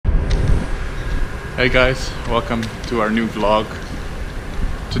Hey guys, welcome to our new vlog.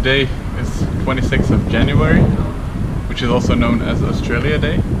 Today is 26th of January, which is also known as Australia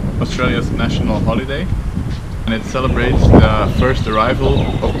Day, Australia's national holiday. And it celebrates the first arrival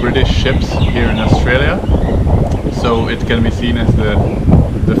of British ships here in Australia. So it can be seen as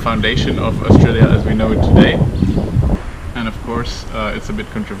the foundation of Australia as we know it today. And of course it's a bit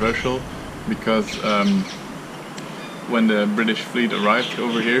controversial because when the British fleet arrived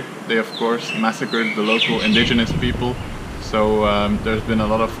over here, they of course massacred the local indigenous people. So there's been a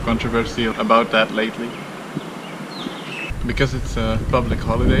lot of controversy about that lately. Because it's a public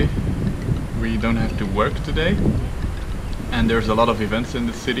holiday, we don't have to work today. And there's a lot of events in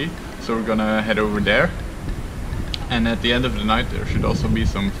the city, so we're gonna head over there. And at the end of the night there should also be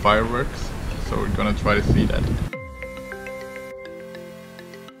some fireworks, so we're gonna try to see that.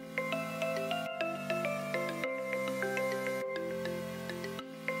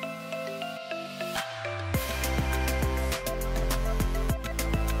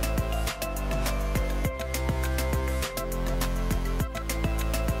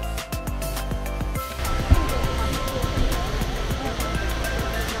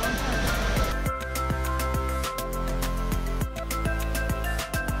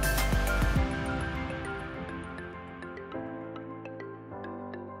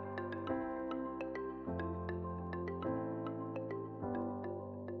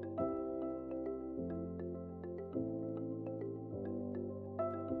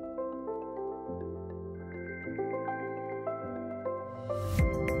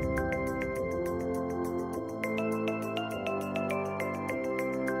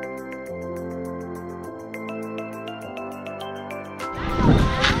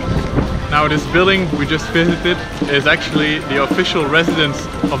 Now this building we just visited is actually the official residence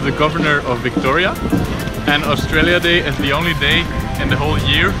of the Governor of Victoria, and Australia Day is the only day in the whole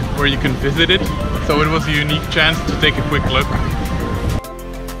year where you can visit it, so it was a unique chance to take a quick look.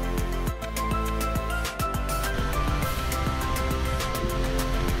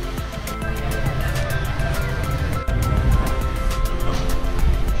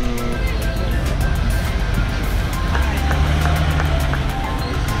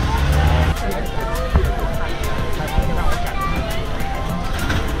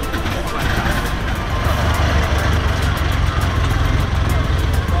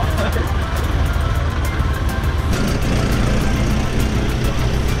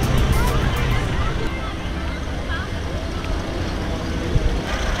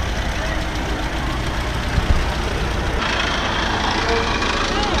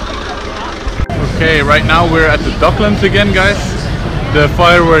 Okay, right now we're at the Docklands again, guys. The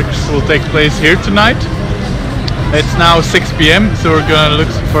fireworks will take place here tonight. It's now 6 p.m, so we're gonna look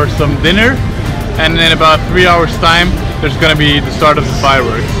for some dinner, and in about 3 hours time there's gonna be the start of the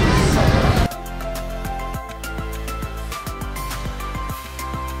fireworks.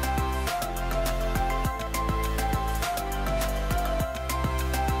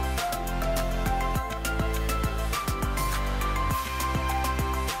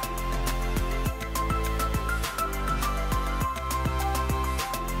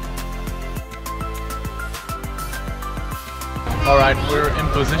 Alright, we're in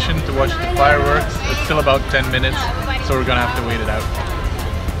position to watch the fireworks. It's still about 10 minutes, so we're gonna have to wait it out.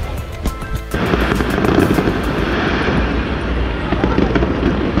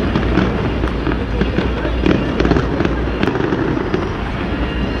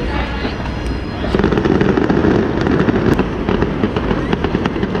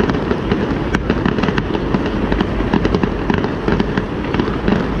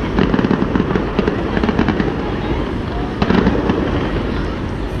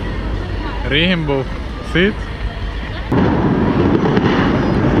 Rainbow, see it?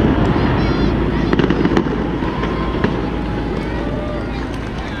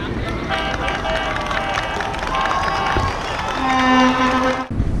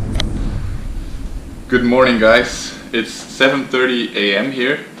 Good morning, guys. It's 7:30 a.m.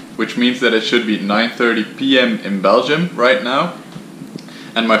 here, which means that it should be 9:30 p.m. in Belgium right now.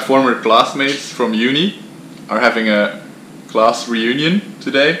 And my former classmates from uni are having a class reunion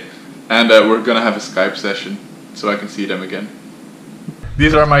today. And we're gonna have a Skype session, so I can see them again.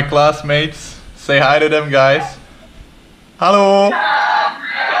 These are my classmates. Say hi to them, guys. Hello!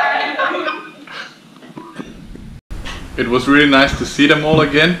 It was really nice to see them all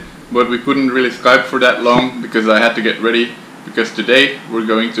again, but we couldn't really Skype for that long because I had to get ready, because today we're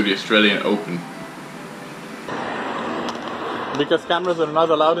going to the Australian Open. Because cameras are not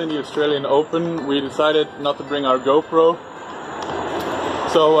allowed in the Australian Open, we decided not to bring our GoPro.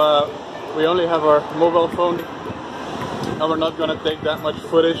 So we only have our mobile phone and we're not gonna take that much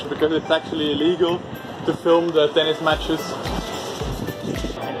footage because it's actually illegal to film the tennis matches.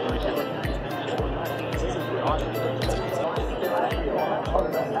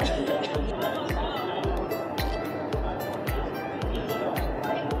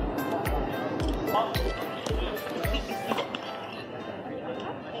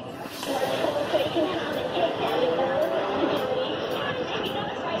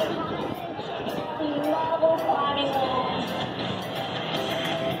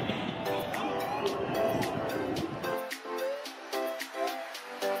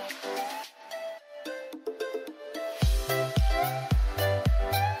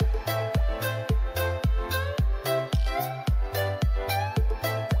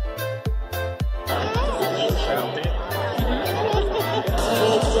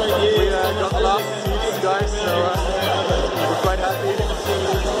 Got last seats, guys, so we're quite happy.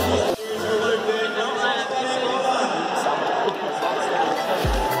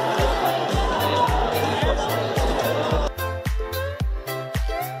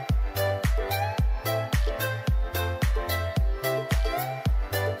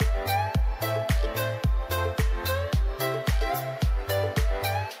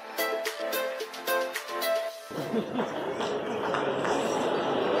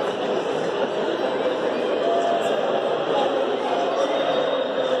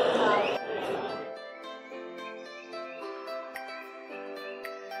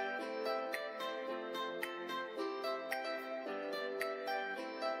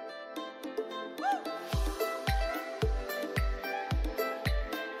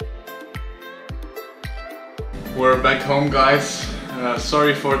 We're back home, guys.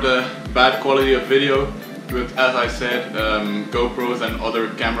 Sorry for the bad quality of video, but as I said, GoPros and other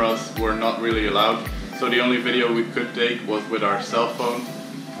cameras were not really allowed, so the only video we could take was with our cell phone.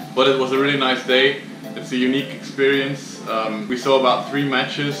 But it was a really nice day. It's a unique experience. We saw about 3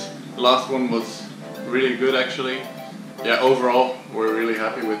 matches. The last one was really good, actually. Yeah, overall we're really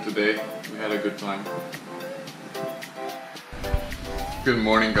happy with today. We had a good time. Good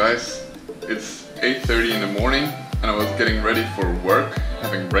morning, guys. It's 8:30 in the morning and I was getting ready for work,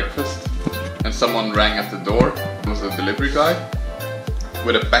 having breakfast, and someone rang at the door. It was a delivery guy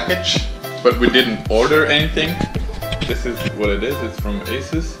with a package, but we didn't order anything. This is what it is. It's from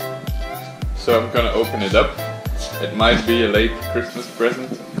Asus. So I'm gonna open it up. It might be a late Christmas present.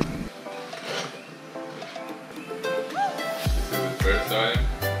 This is the first item.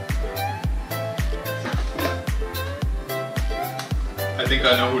 I think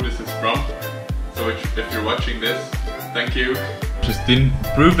I know who this is from. So if you're watching this, thank you. Justine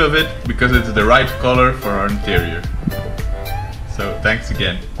approved of it because it's the right color for our interior. So thanks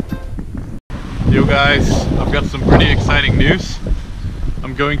again. Yo guys, I've got some pretty exciting news.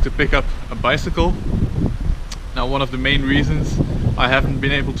 I'm going to pick up a bicycle. Now, one of the main reasons I haven't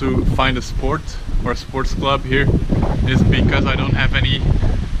been able to find a sport or a sports club here is because I don't have any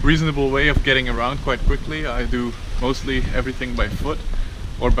reasonable way of getting around quite quickly. I do mostly everything by foot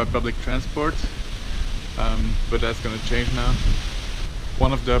or by public transport. But that's gonna change now.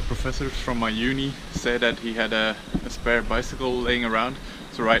 One of the professors from my uni said that he had a spare bicycle laying around,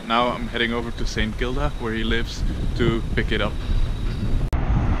 so right now I'm heading over to St. Kilda, where he lives, to pick it up.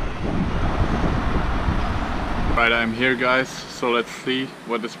 Right, I'm here, guys, so let's see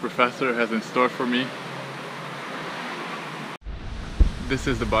what this professor has in store for me. This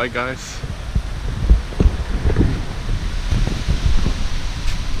is the bike, guys.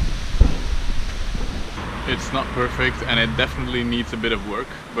 It's not perfect and it definitely needs a bit of work,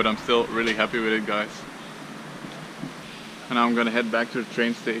 but I'm still really happy with it, guys. And now I'm gonna head back to the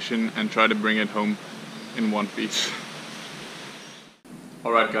train station and try to bring it home in one piece.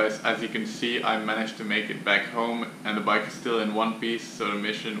 Alright guys, as you can see, I managed to make it back home and the bike is still in one piece, so the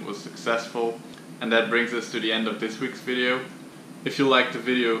mission was successful. And that brings us to the end of this week's video. If you liked the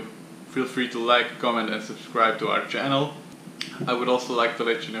video, feel free to like, comment and subscribe to our channel. I would also like to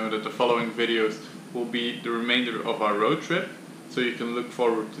let you know that the following videos will be the remainder of our road trip, so you can look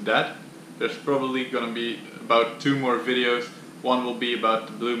forward to that. There's probably gonna be about 2 more videos. One will be about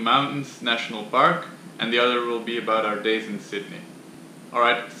the Blue Mountains National Park and the other will be about our days in Sydney.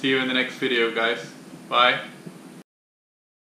 Alright, see you in the next video, guys. Bye!